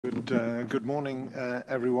Good morning,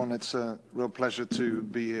 everyone. It's a real pleasure to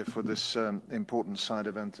be here for this important side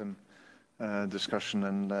event and discussion.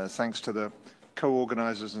 And thanks to the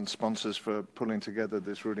co-organizers and sponsors for pulling together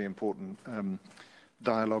this really important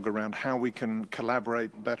dialogue around how we can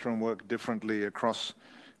collaborate better and work differently across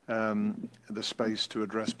the space to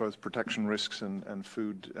address both protection risks and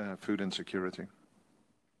food insecurity.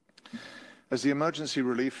 As the Emergency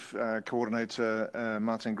Relief Coordinator,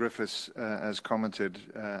 Martin Griffiths, has commented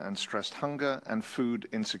and stressed, hunger and food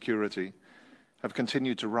insecurity have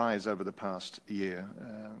continued to rise over the past year,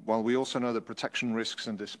 while we also know that protection risks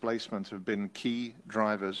and displacement have been key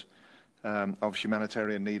drivers of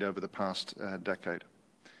humanitarian need over the past decade.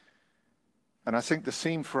 And I think the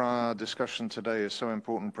theme for our discussion today is so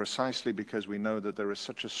important precisely because we know that there is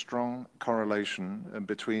such a strong correlation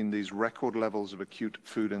between these record levels of acute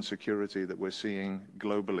food insecurity that we're seeing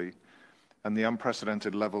globally and the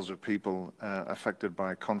unprecedented levels of people affected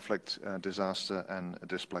by conflict, disaster, and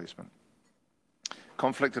displacement.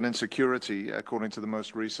 Conflict and insecurity, according to the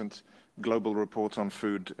most recent global report on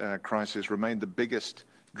food crisis, remain the biggest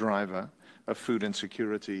driver of food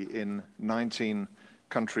insecurity in 19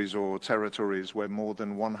 countries or territories where more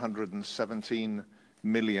than 117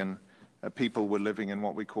 million people were living in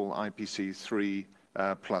what we call IPC 3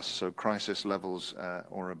 plus, so crisis levels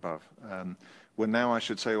or above. We're now, I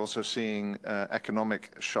should say, also seeing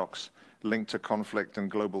economic shocks linked to conflict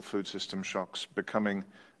and global food system shocks becoming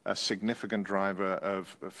a significant driver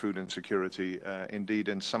of food insecurity. Indeed,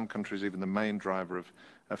 in some countries, even the main driver of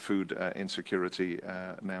food insecurity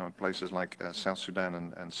now in places like South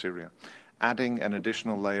Sudan and Syria, adding an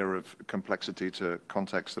additional layer of complexity to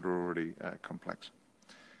contexts that are already complex.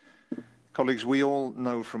 Colleagues, we all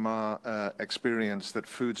know from our experience that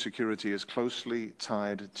food security is closely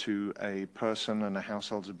tied to a person and a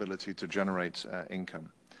household's ability to generate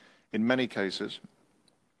income. In many cases,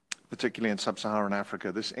 particularly in sub-Saharan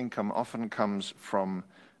Africa, this income often comes from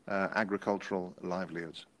agricultural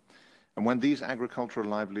livelihoods. And when these agricultural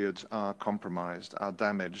livelihoods are compromised, are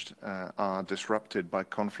damaged, are disrupted by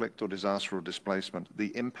conflict or disaster or displacement,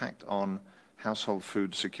 the impact on household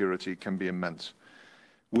food security can be immense,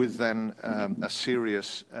 with then a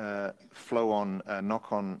serious flow-on,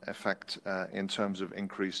 knock-on effect in terms of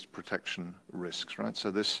increased protection risks, right?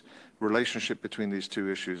 So this relationship between these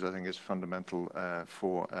two issues, I think, is fundamental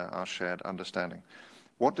for our shared understanding.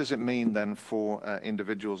 What does it mean then for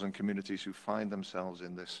individuals and communities who find themselves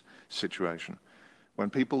in this situation?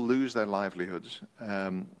 When people lose their livelihoods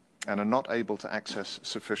and are not able to access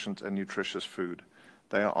sufficient and nutritious food,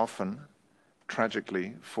 they are often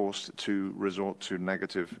tragically forced to resort to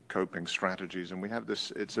negative coping strategies. And we have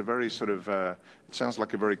this, it's a very sort of, it sounds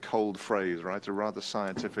like a very cold phrase, right? A rather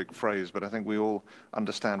scientific phrase, but I think we all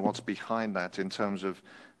understand what's behind that in terms of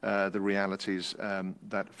the realities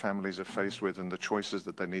that families are faced with and the choices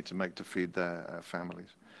that they need to make to feed their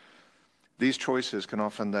families. These choices can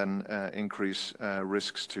often then increase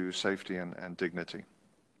risks to safety and dignity.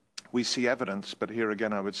 We see evidence, but here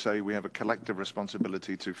again I would say we have a collective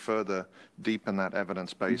responsibility to further deepen that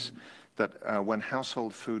evidence base that when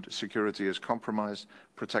household food security is compromised,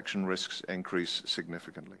 protection risks increase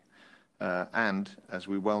significantly. And, as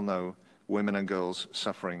we well know, women and girls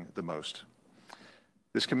suffering the most.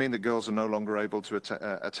 This can mean that girls are no longer able to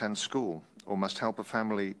attend school or must help a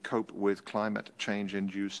family cope with climate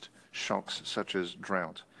change-induced shocks such as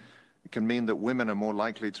drought. It can mean that women are more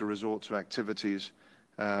likely to resort to activities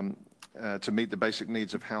to meet the basic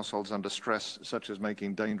needs of households under stress, such as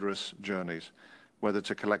making dangerous journeys, whether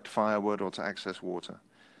to collect firewood or to access water,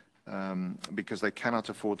 because they cannot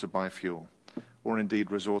afford to buy fuel, or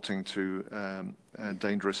indeed resorting to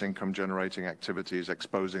dangerous income-generating activities,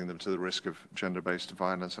 exposing them to the risk of gender-based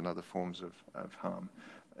violence and other forms of harm.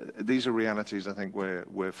 These are realities I think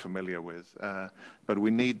we're familiar with, but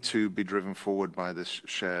we need to be driven forward by this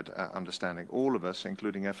shared understanding. All of us,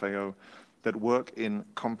 including FAO, that work in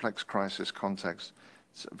complex crisis contexts,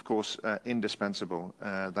 it's of course indispensable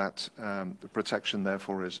that the protection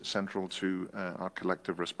therefore is central to our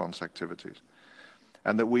collective response activities.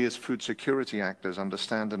 And that we as food security actors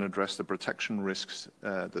understand and address the protection risks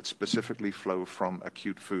that specifically flow from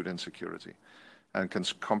acute food insecurity and can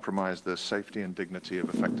compromise the safety and dignity of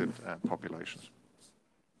affected populations.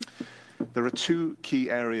 There are two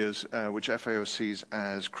key areas which FAO sees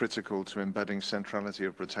as critical to embedding centrality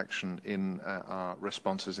of protection in our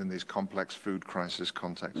responses in these complex food crisis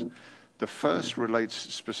contexts. The first relates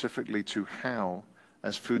specifically to how,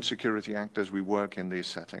 as food security actors, we work in these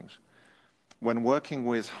settings. When working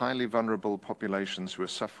with highly vulnerable populations who are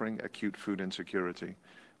suffering acute food insecurity,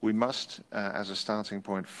 we must, as a starting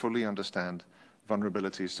point, fully understand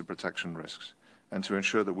vulnerabilities to protection risks and to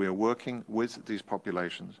ensure that we are working with these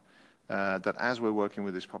populations, that as we're working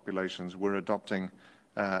with these populations, we're adopting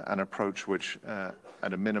an approach which,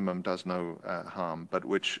 at a minimum, does no harm, but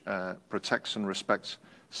which protects and respects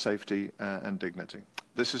safety and dignity.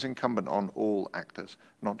 This is incumbent on all actors,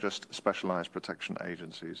 not just specialized protection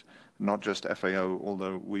agencies, not just FAO,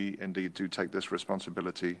 although we indeed do take this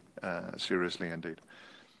responsibility seriously indeed.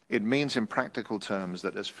 It means in practical terms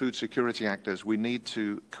that as food security actors, we need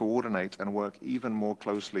to coordinate and work even more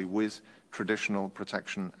closely with traditional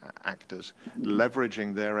protection actors,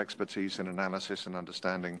 leveraging their expertise in analysis and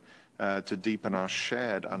understanding to deepen our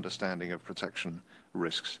shared understanding of protection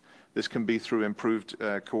risks. This can be through improved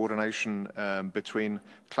coordination between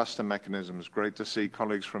cluster mechanisms. Great to see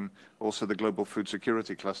colleagues from also the Global Food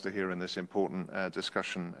Security Cluster here in this important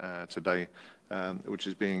discussion today, which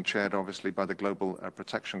is being chaired obviously by the Global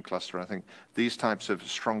Protection Cluster. I think these types of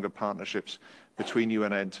stronger partnerships between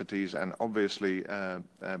UN entities and obviously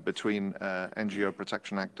between NGO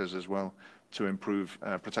protection actors as well to improve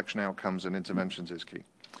protection outcomes and interventions is key.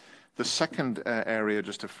 The second area,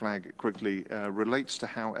 just to flag quickly, relates to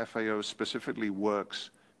how FAO specifically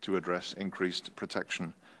works to address increased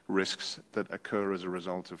protection risks that occur as a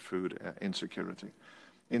result of food insecurity.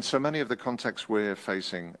 In so many of the contexts we're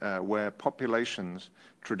facing, where populations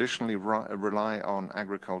traditionally rely on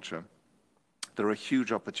agriculture, there are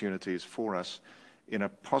huge opportunities for us in a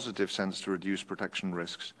positive sense to reduce protection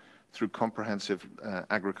risks through comprehensive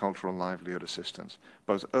agricultural livelihood assistance,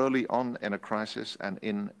 both early on in a crisis and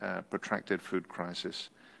in a protracted food crisis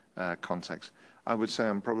context. I would say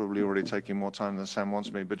I'm probably already taking more time than Sam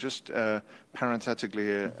wants me, but just parenthetically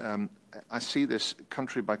here, I see this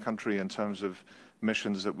country by country in terms of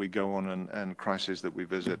missions that we go on and crises that we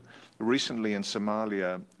visit. Recently in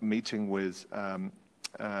Somalia, meeting with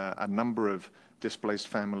a number of displaced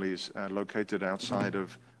families located outside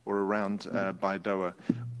of or around Baidoa.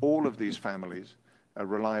 All of these families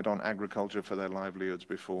relied on agriculture for their livelihoods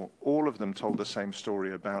before. All of them told the same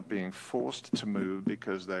story about being forced to move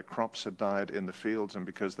because their crops had died in the fields and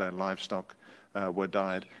because their livestock were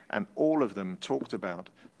died. And all of them talked about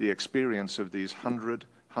the experience of these 100,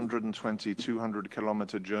 120,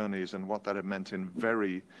 200-kilometer journeys and what that had meant in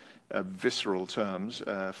very visceral terms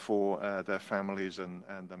for their families and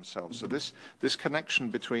themselves. So this connection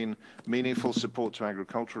between meaningful support to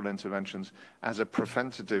agricultural interventions as a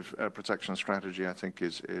preventative protection strategy, I think,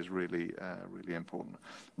 is really really important.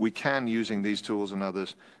 We can, using these tools and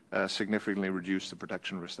others, significantly reduce the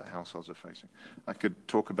protection risk that households are facing. I could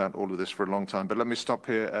talk about all of this for a long time, but let me stop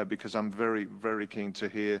here because I'm very, very keen to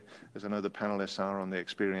hear, as I know the panelists are, on the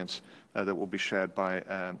experience that will be shared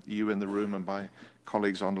by you in the room and by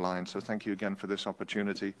colleagues online. So thank you again for this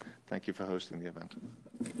opportunity. Thank you for hosting the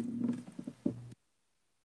event.